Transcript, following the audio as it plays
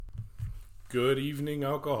Good evening,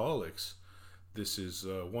 alcoholics. This is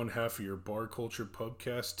one half of your Bar Culture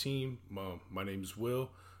Pubcast team. My name's Will.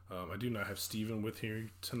 I do not have Steven with here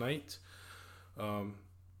tonight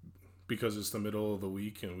because it's the middle of the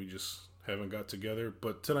week and we just haven't got together.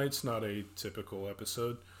 But tonight's not a typical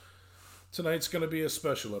episode. Tonight's going to be a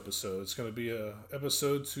special episode. It's going to be a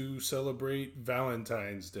episode to celebrate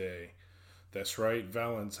Valentine's Day. That's right,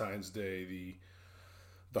 Valentine's Day,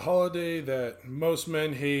 the holiday that most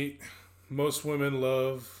men hate, most women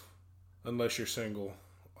love, unless you're single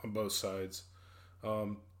on both sides.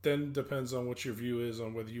 Then depends on what your view is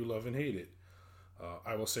on whether you love and hate it.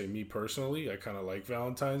 I will say, me personally, I kind of like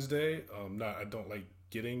Valentine's Day. I don't like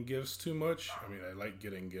getting gifts too much. I mean, I like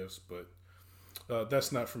getting gifts, but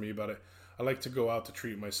that's not for me about it. I like to go out to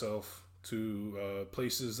treat myself to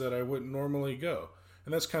places that I wouldn't normally go.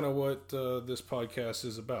 And that's kind of what this podcast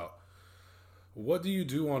is about. What do you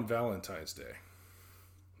do on Valentine's Day?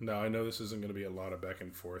 Now, I know this isn't going to be a lot of back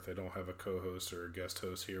and forth. I don't have a co-host or a guest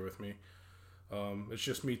host here with me. It's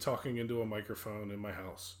just me talking into a microphone in my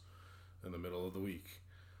house in the middle of the week.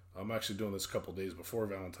 I'm actually doing this a couple days before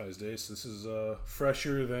Valentine's Day, so this is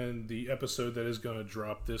fresher than the episode that is going to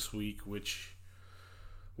drop this week, which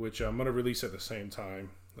I'm going to release at the same time.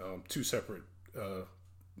 Two separate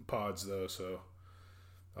pods, though, so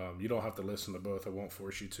you don't have to listen to both. I won't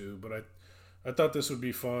force you to, but I thought this would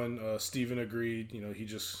be fun. Steven agreed. He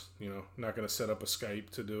just, not going to set up a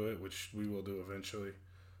Skype to do it, which we will do eventually.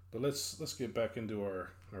 But let's get back into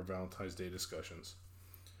our Valentine's Day discussions.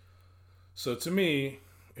 So to me,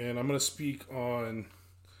 and I'm going to speak on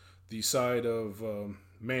the side of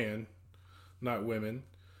man, not women,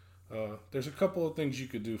 there's a couple of things you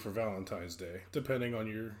could do for Valentine's Day, depending on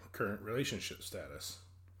your current relationship status.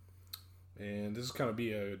 And this is kind of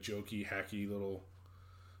be a jokey, hacky little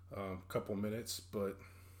couple minutes, but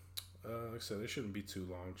like I said, it shouldn't be too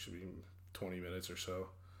long. It should be 20 minutes or so.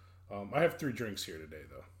 I have 3 drinks here today,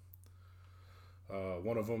 though.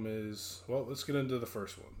 One of them is, well, let's get into the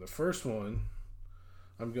first one. The first one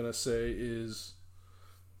I'm going to say is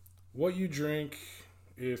what you drink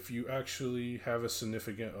if you actually have a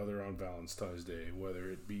significant other on Valentine's Day,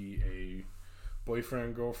 whether it be a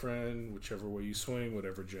boyfriend, girlfriend, whichever way you swing,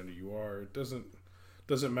 whatever gender you are. It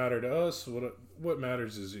doesn't matter to us. What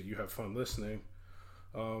matters is that you have fun listening,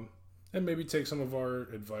 and maybe take some of our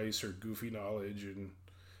advice or goofy knowledge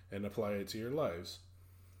and apply it to your lives.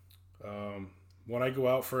 When I go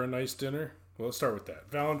out for a nice dinner, well, let's start with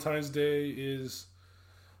that. Valentine's Day is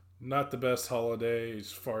not the best holiday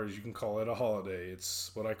as far as you can call it a holiday.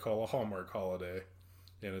 It's what I call a Hallmark holiday,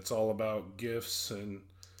 and it's all about gifts and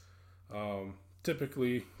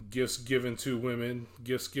typically, gifts given to women,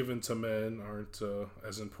 gifts given to men aren't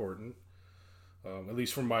as important. At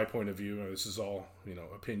least from my point of view. This is all,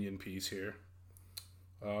 opinion piece here.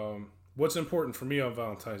 What's important for me on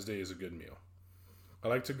Valentine's Day is a good meal. I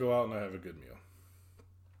like to go out and I have a good meal.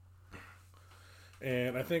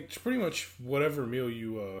 And I think pretty much whatever meal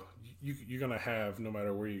you're going to have, no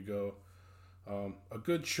matter where you go, a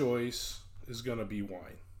good choice is going to be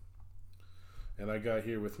wine. And I got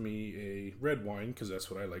here with me a red wine because that's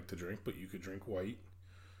what I like to drink, but you could drink white.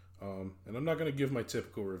 And I'm not going to give my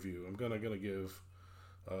typical review. I'm going to give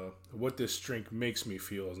what this drink makes me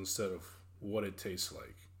feel instead of what it tastes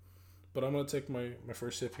like. But I'm going to take my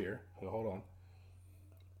first sip here. Hold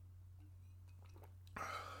on.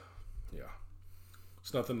 Yeah.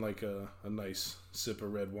 It's nothing like a nice sip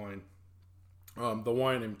of red wine. The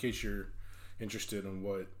wine, in case you're interested in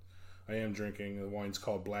what I am drinking, the wine's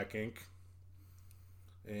called Black Ink.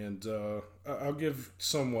 And I'll give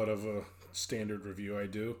somewhat of a standard review. I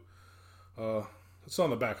do. It's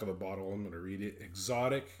on the back of the bottle. I'm going to read it.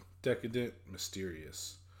 Exotic, decadent,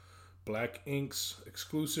 mysterious. Black Ink's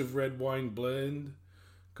exclusive red wine blend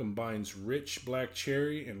combines rich black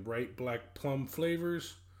cherry and bright black plum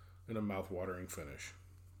flavors in a mouth-watering finish.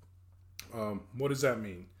 What does that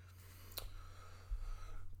mean?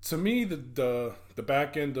 To me, the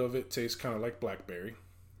back end of it tastes kind of like blackberry.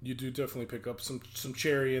 You do definitely pick up some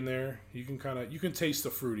cherry in there. You can taste the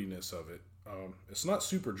fruitiness of it. It's not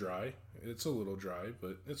super dry. It's a little dry,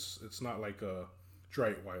 but it's not like a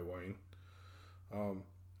dry white wine.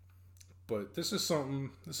 But this is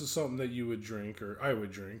something that you would drink, or I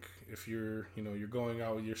would drink, if you're going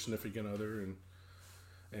out with your significant other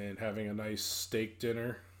and having a nice steak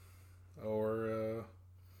dinner, or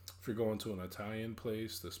if you're going to an Italian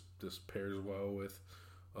place. This pairs well with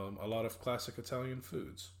a lot of classic Italian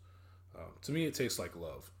foods. To me, it tastes like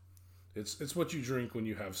love. It's what you drink when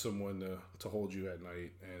you have someone to hold you at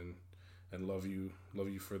night and love you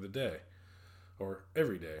for the day or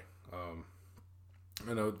every day.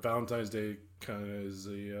 I know Valentine's Day kind of is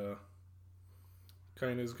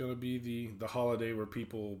kind of is going to be the holiday where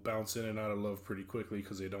people bounce in and out of love pretty quickly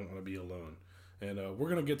because they don't want to be alone. And we're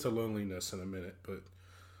going to get to loneliness in a minute, but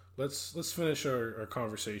let's finish our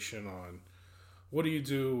conversation on what do you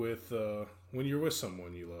do with when you're with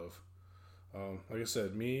someone you love. Like I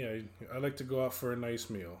said, I like to go out for a nice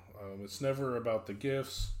meal. It's never about the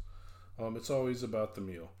gifts. It's always about the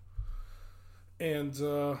meal. And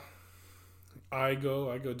I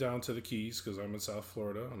go down to the Keys because I'm in South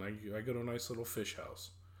Florida, and I go to a nice little fish house.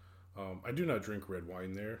 I do not drink red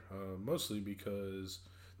wine there, mostly because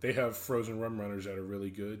they have frozen rum runners that are really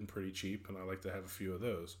good and pretty cheap, and I like to have a few of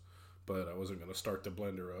those. But I wasn't going to start the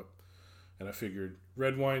blender up, and I figured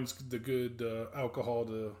red wine's the good alcohol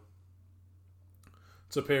to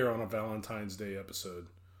pair on a Valentine's Day episode.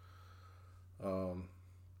 I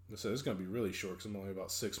said it's going to be really short because I'm only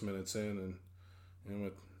about 6 minutes in, and I'm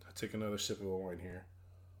going to take another sip of the wine here.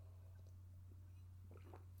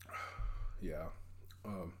 Yeah,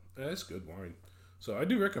 it's good wine. So I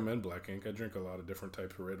do recommend Black Ink. I drink a lot of different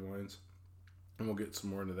types of red wines, and we'll get some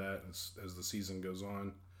more into that as the season goes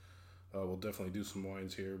on. We'll definitely do some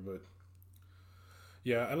wines here, but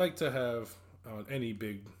yeah, I like to have any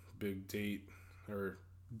big date or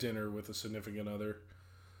dinner with a significant other.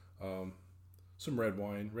 Some red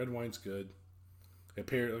wine. Red wine's good.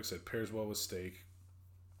 Like I said, pairs well with steak.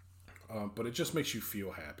 But it just makes you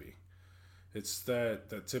feel happy. It's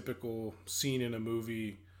that typical scene in a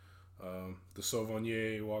movie. The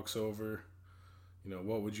Sauvignon walks over.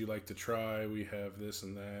 What would you like to try? We have this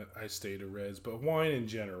and that. I stay to reds. But wine in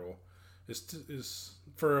general is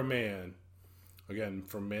for a man, again,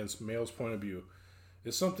 from male's point of view,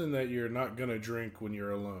 is something that you're not going to drink when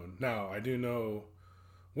you're alone. Now, I do know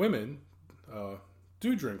women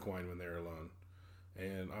do drink wine when they're alone.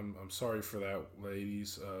 And I'm sorry for that,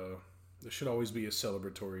 ladies. There should always be a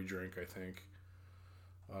celebratory drink, I think.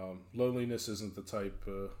 Loneliness isn't the type,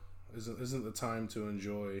 isn't the time to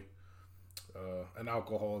enjoy an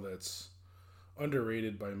alcohol that's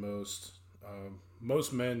underrated by most.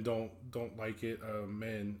 Most men don't like it.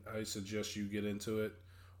 Men, I suggest you get into it,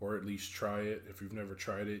 or at least try it. If you've never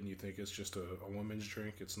tried it and you think it's just a woman's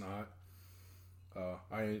drink, it's not.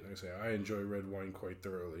 Like I say, I enjoy red wine quite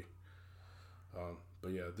thoroughly.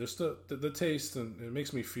 But yeah, just the taste, and it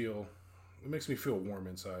makes me feel warm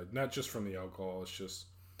inside. Not just from the alcohol. It's just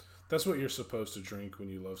that's what you're supposed to drink when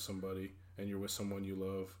you love somebody and you're with someone you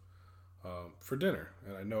love for dinner.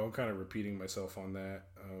 And I know I'm kind of repeating myself on that.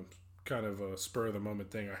 Kind of a spur of the moment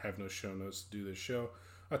thing. I have no show notes to do this show.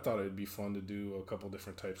 I thought it'd be fun to do a couple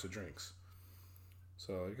different types of drinks.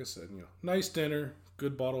 So, like I said, nice dinner,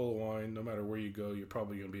 good bottle of wine. No matter where you go, you're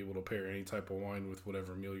probably going to be able to pair any type of wine with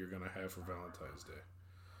whatever meal you're going to have for Valentine's Day.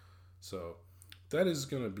 So, that is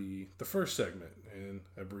going to be the first segment in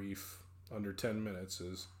a brief under 10 minutes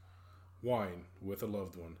is wine with a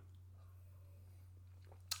loved one.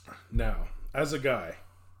 Now, as a guy,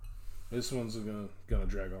 this one's going to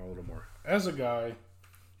drag on a little more. As a guy,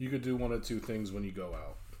 you could do one of two things when you go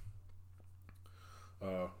out.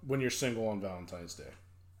 When you're single on Valentine's Day.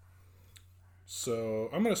 So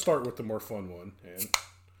I'm going to start with the more fun one and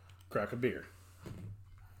crack a beer.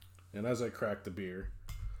 And as I crack the beer,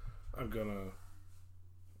 I'm going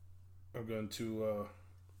to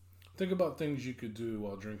think about things you could do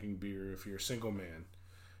while drinking beer if you're a single man.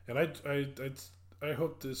 And I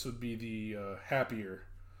hope this would be the happier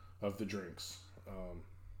of the drinks.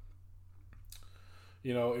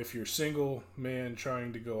 If you're single man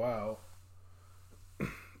trying to go out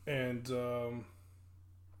and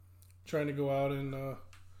trying to go out and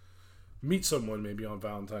meet someone maybe on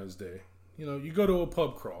Valentine's Day, you go to a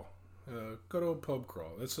pub crawl.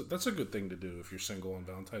 That's a good thing to do if you're single on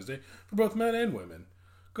Valentine's Day for both men and women.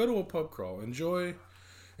 Go to a pub crawl. Enjoy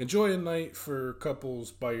a night for couples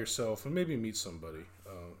by yourself, and maybe meet somebody.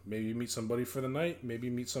 Maybe meet somebody for the night. Maybe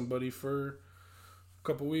meet somebody for a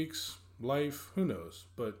couple weeks. Life, who knows?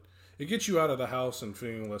 But it gets you out of the house and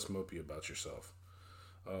feeling less mopey about yourself.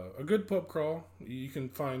 A good pub crawl, you can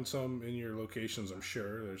find some in your locations, I'm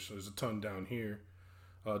sure. There's a ton down here.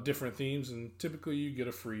 Different themes, and typically you get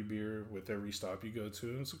a free beer with every stop you go to,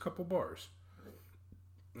 and it's a couple bars.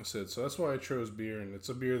 So that's why I chose beer, and it's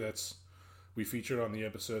a beer we featured on the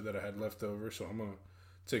episode that I had left over, so I'm going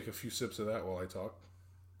to take a few sips of that while I talk.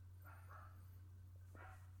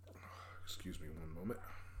 Excuse me one moment.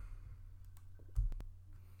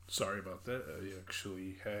 Sorry about that. I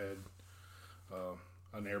actually had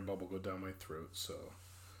an air bubble go down my throat, so.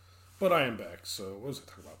 But I am back, so what was I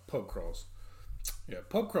talking about? Pub crawls. Yeah,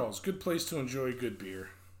 pub crawls, good place to enjoy good beer.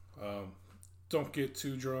 Don't get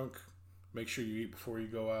too drunk. Make sure you eat before you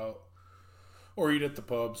go out. Or eat at the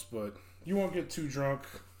pubs, but you won't get too drunk.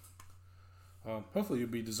 Hopefully, you'll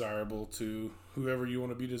be desirable to whoever you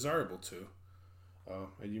want to be desirable to,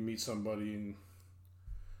 and you meet somebody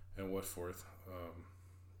and what forth.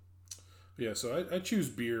 Yeah, so I choose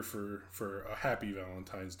beer for a happy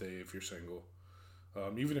Valentine's Day if you're single.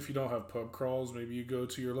 Even if you don't have pub crawls, maybe you go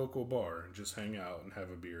to your local bar and just hang out and have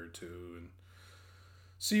a beer or two and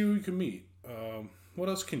see who you can meet. What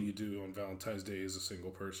else can you do on Valentine's Day as a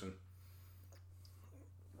single person?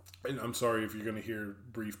 And I'm sorry if you're going to hear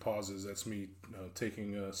brief pauses. That's me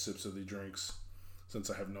taking sips of the drinks. Since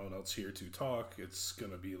I have no one else here to talk, it's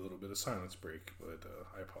going to be a little bit of silence break, but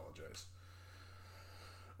I apologize.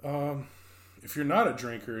 If you're not a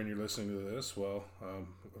drinker and you're listening to this, well,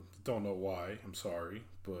 don't know why. I'm sorry,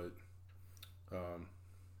 but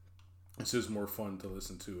this is more fun to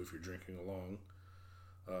listen to if you're drinking along.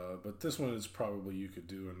 But this one is probably you could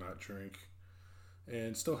do and not drink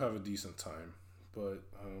and still have a decent time. But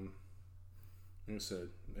like I said,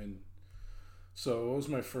 and so what was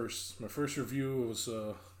my first review was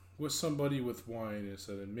with somebody with wine. It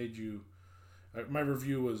said it made you. My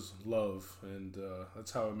review was love, and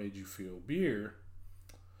that's how it made you feel. Beer,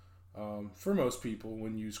 for most people,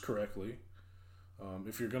 when used correctly,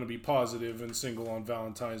 if you're going to be positive and single on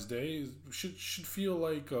Valentine's Day, should feel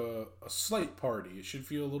like a slight party. It should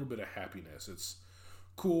feel a little bit of happiness. It's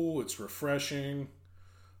cool. It's refreshing,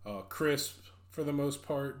 crisp for the most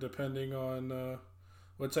part, depending on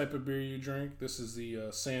what type of beer you drink. This is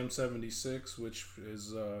the Sam 76, which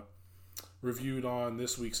is reviewed on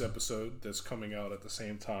this week's episode that's coming out at the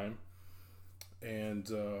same time. And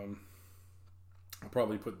I'll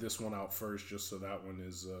probably put this one out first just so that one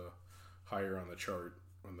is higher on the chart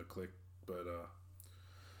on the click. But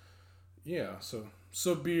yeah,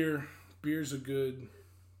 so beer's a good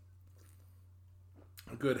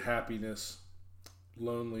happiness.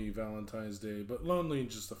 Lonely Valentine's Day, but lonely in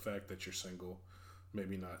just the fact that you're single,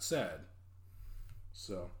 maybe not sad.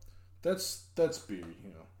 So that's beer.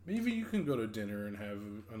 Maybe you can go to dinner and have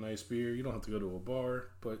a nice beer. You don't have to go to a bar,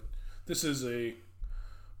 but this is a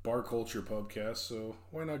bar culture podcast, so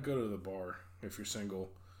why not go to the bar if you're single?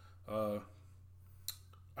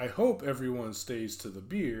 I hope everyone stays to the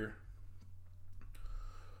beer,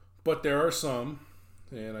 but there are some,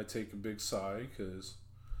 and I take a big sigh because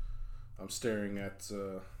I'm staring at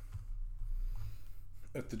the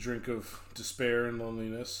drink of despair and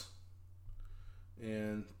loneliness,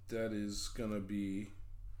 and that is gonna be,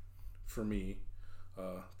 for me,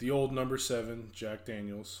 the old number 7 Jack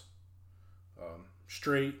Daniels,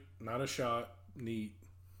 straight, not a shot, neat,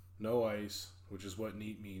 no ice, which is what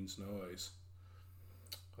neat means, no ice.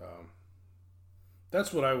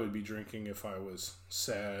 That's what I would be drinking if I was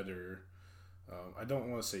sad or I don't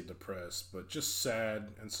want to say depressed, but just sad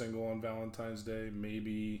and single on Valentine's Day.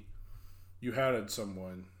 Maybe you had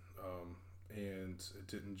someone and it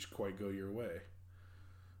didn't quite go your way.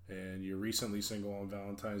 And you're recently single on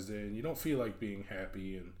Valentine's Day and you don't feel like being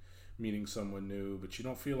happy and meeting someone new, but you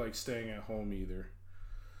don't feel like staying at home either.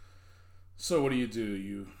 So what do?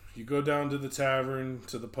 You go down to the tavern,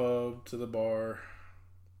 to the pub, to the bar,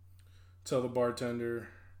 tell the bartender,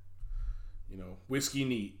 whiskey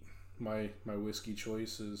neat. My whiskey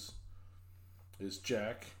choice is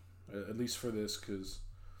Jack, at least for this, because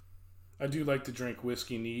I do like to drink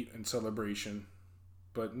whiskey neat in celebration,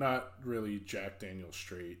 but not really Jack Daniel's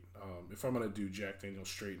straight. If I'm going to do Jack Daniel's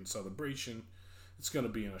straight in celebration, it's going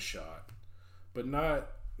to be in a shot, but not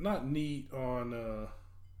neat on,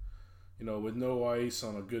 with no ice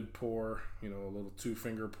on a good pour, a little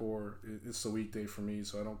 2-finger pour. It's a weekday for me,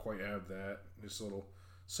 so I don't quite have that. Just a little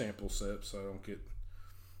sample sip, so I don't get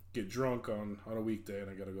drunk on a weekday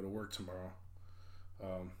and I got to go to work tomorrow.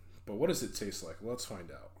 But what does it taste like? Let's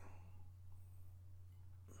find out.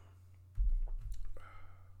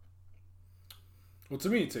 Well, to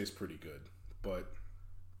me, it tastes pretty good, but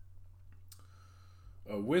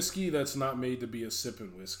a whiskey that's not made to be a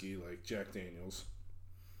sipping whiskey like Jack Daniel's,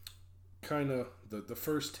 kind of, the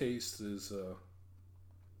first taste is,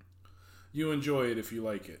 you enjoy it if you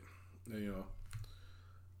like it,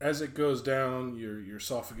 As it goes down, your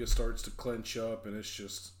esophagus starts to clench up, and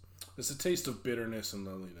it's a taste of bitterness and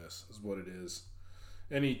loneliness is what it is.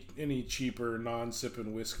 Any cheaper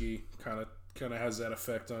non-sipping whiskey kind of has that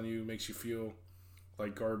effect on you, makes you feel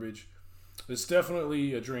like garbage. It's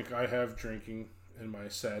definitely a drink I have drinking in my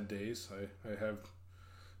sad days. I have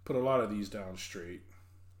put a lot of these down straight.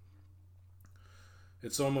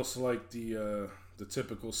 It's almost like the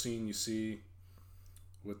typical scene you see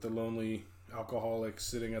with the lonely alcoholic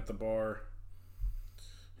sitting at the bar.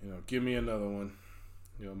 Give me another one.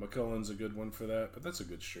 Macallan's a good one for that, but that's a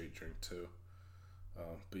good straight drink too.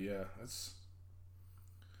 But yeah, that's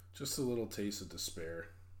just a little taste of despair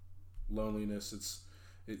loneliness.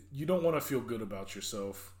 You don't want to feel good about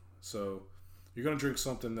yourself, so you're gonna drink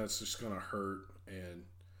something that's just gonna hurt and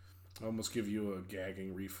almost give you a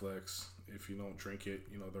gagging reflex if you don't drink it,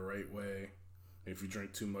 the right way. If you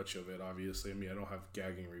drink too much of it, obviously. I mean, I don't have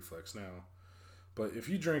gagging reflex now, but if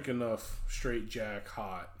you drink enough straight Jack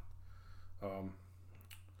hot,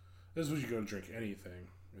 this is what you're gonna drink. Anything,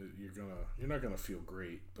 you're not gonna feel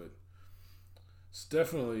great, but it's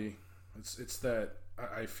definitely it's that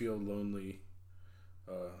I feel lonely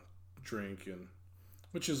drink, and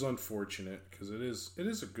which is unfortunate because it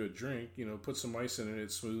is a good drink. Put some ice in it,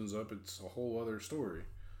 it smooths up. It's a whole other story.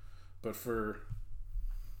 But for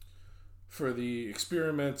the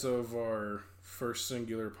experiment of our first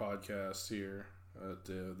singular podcast here at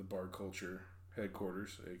the Bar Culture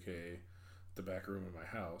headquarters, aka the back room of my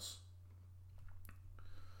house,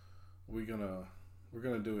 we're gonna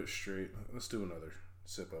do it straight. Let's do another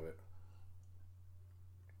sip of it.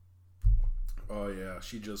 Oh yeah,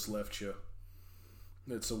 she just left you.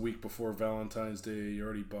 It's a week before Valentine's Day. You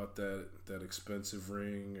already bought that expensive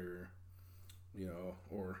ring, or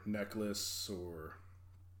necklace, or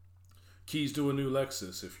keys to a new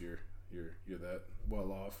Lexus if you're that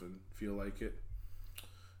well off and feel like it.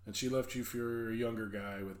 And she left you for a younger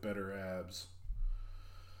guy with better abs.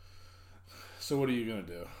 So what are you gonna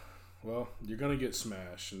do? Well, you're gonna get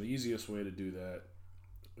smashed, and the easiest way to do that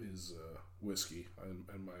is whiskey,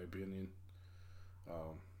 in my opinion.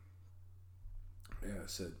 I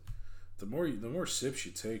said the more sips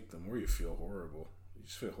you take, the more you feel horrible. You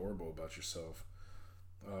just feel horrible about yourself.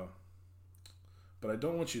 But I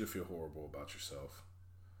don't want you to feel horrible about yourself.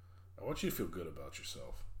 I want you to feel good about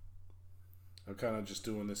yourself. I'm kind of just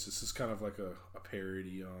doing this. This is kind of like a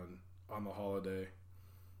parody on the holiday.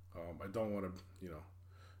 I don't want to,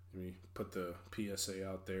 put the PSA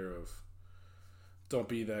out there of don't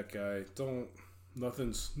be that guy.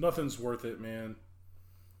 Nothing's worth it, man.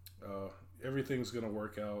 Everything's gonna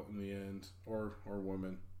work out in the end, or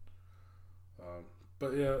woman.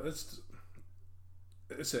 But yeah, it's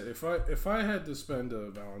it. If I had to spend a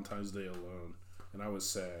Valentine's Day alone and I was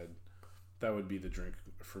sad, that would be the drink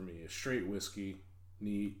for me. A straight whiskey,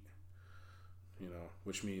 neat.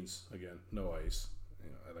 Which means again no ice.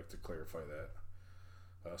 I like to clarify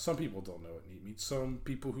that. Some people don't know what neat means. Some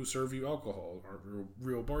people who serve you alcohol aren't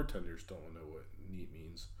real bartenders. Don't know what neat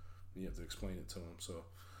means. You have to explain it to them. So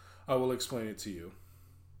I will explain it to you.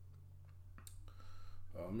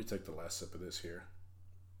 Let me take the last sip of this here.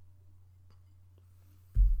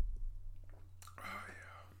 Oh,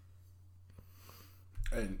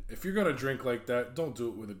 yeah. And if you're going to drink like that, don't do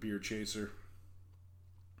it with a beer chaser.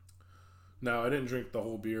 Now, I didn't drink the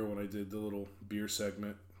whole beer when I did the little beer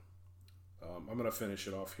segment. I'm going to finish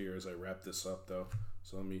it off here as I wrap this up, though.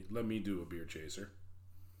 So let me do a beer chaser.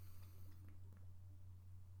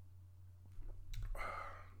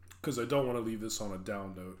 Because I don't want to leave this on a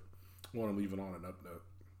down note. I want to leave it on an up note.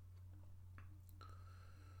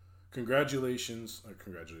 Congratulations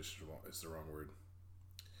is the wrong word.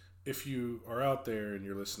 If you are out there and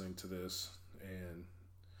you're listening to this and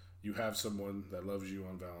you have someone that loves you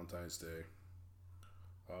on Valentine's Day,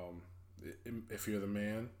 if you're the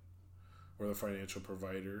man or the financial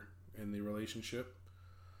provider in the relationship,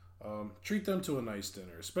 treat them to a nice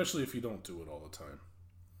dinner, especially if you don't do it all the time.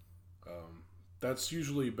 That's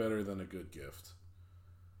usually better than a good gift.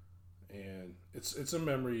 And it's a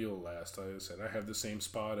memory you'll last. Like I said, I have the same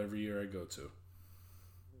spot every year I go to.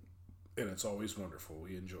 And it's always wonderful.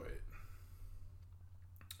 We enjoy it.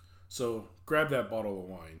 So grab that bottle of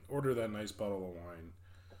wine. Order that nice bottle of wine.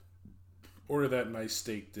 Order that nice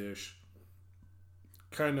steak dish.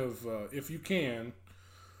 Kind of, if you can,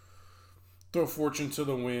 throw fortune to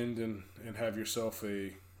the wind and have yourself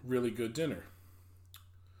a really good dinner.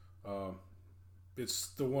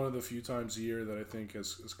 It's one of the few times a year that I think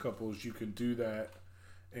as couples you can do that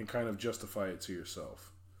and kind of justify it to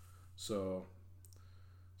yourself. So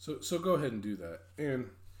go ahead and do that. And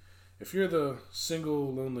if you're the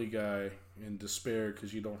single lonely guy in despair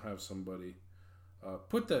because you don't have somebody,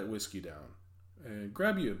 put that whiskey down and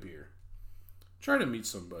grab you a beer. Try to meet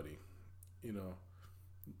somebody.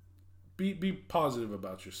 Be positive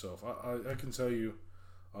about yourself. I can tell you.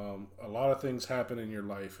 A lot of things happen in your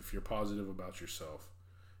life if you're positive about yourself,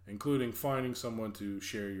 including finding someone to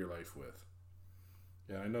share your life with.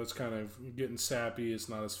 Yeah, I know it's kind of getting sappy. It's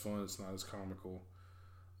not as fun. It's not as comical.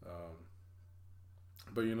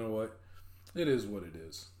 But you know what? It is what it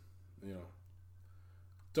is.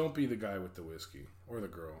 Don't be the guy with the whiskey or the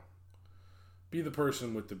girl. Be the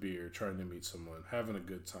person with the beer trying to meet someone, having a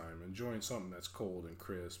good time, enjoying something that's cold and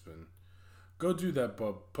crisp, and go do that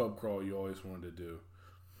pub crawl you always wanted to do.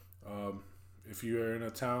 If you are in a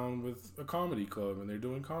town with a comedy club and they're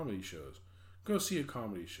doing comedy shows, go see a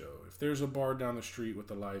comedy show. If there's a bar down the street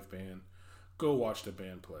with a live band, go watch the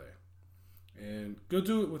band play. And go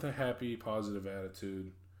do it with a happy, positive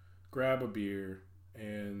attitude. Grab a beer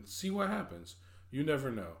and see what happens. You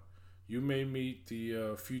never know. You may meet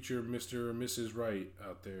the future Mr. or Mrs. Right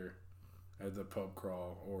out there at the pub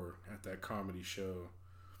crawl or at that comedy show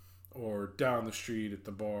or down the street at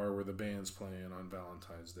the bar where the band's playing on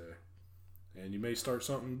Valentine's Day. And you may start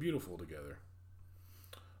something beautiful together.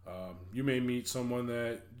 You may meet someone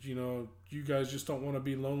that, you guys just don't want to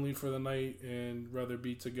be lonely for the night and rather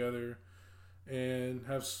be together and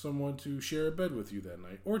have someone to share a bed with you that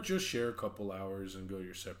night. Or just share a couple hours and go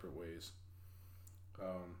your separate ways.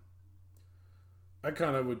 I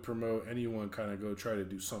kind of would promote anyone kind of go try to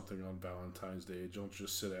do something on Valentine's Day. Don't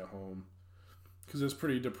just sit at home. Because it's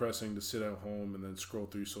pretty depressing to sit at home and then scroll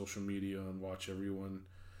through social media and watch everyone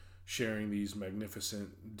sharing these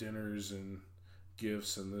magnificent dinners and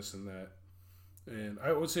gifts and this and that. And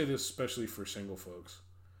I would say this especially for single folks.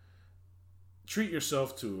 Treat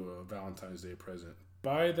yourself to a Valentine's Day present.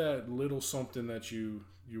 Buy that little something that you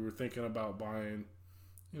were thinking about buying,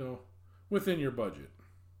 within your budget.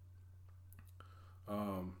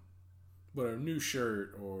 But a new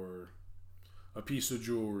shirt or a piece of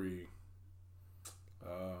jewelry.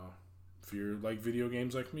 If you're like video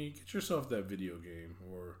games like me, get yourself that video game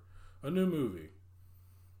or a new movie.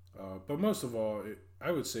 But most of all,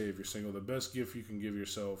 I would say if you're single, the best gift you can give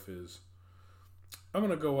yourself is I'm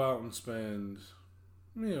gonna go out and spend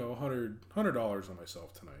 $100 on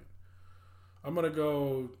myself tonight. I'm gonna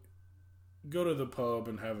go to the pub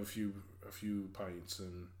and have a few pints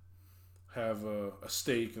and have a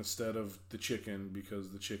steak instead of the chicken because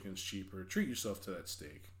the chicken's cheaper. Treat yourself to that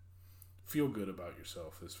steak. Feel good about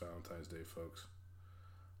yourself this Valentine's Day, folks.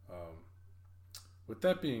 With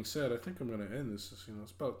that being said, I think I'm going to end this.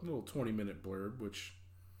 It's about a little 20-minute blurb, which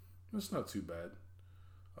is not too bad.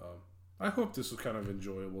 I hope this was kind of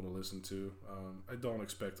enjoyable to listen to. I don't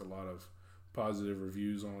expect a lot of positive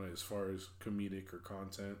reviews on it as far as comedic or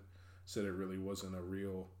content. Said it really wasn't a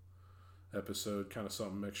real episode, kind of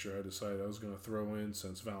something extra I decided I was going to throw in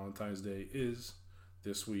since Valentine's Day is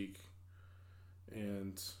this week.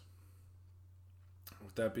 And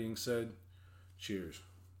with that being said, cheers.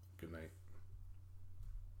 Good night.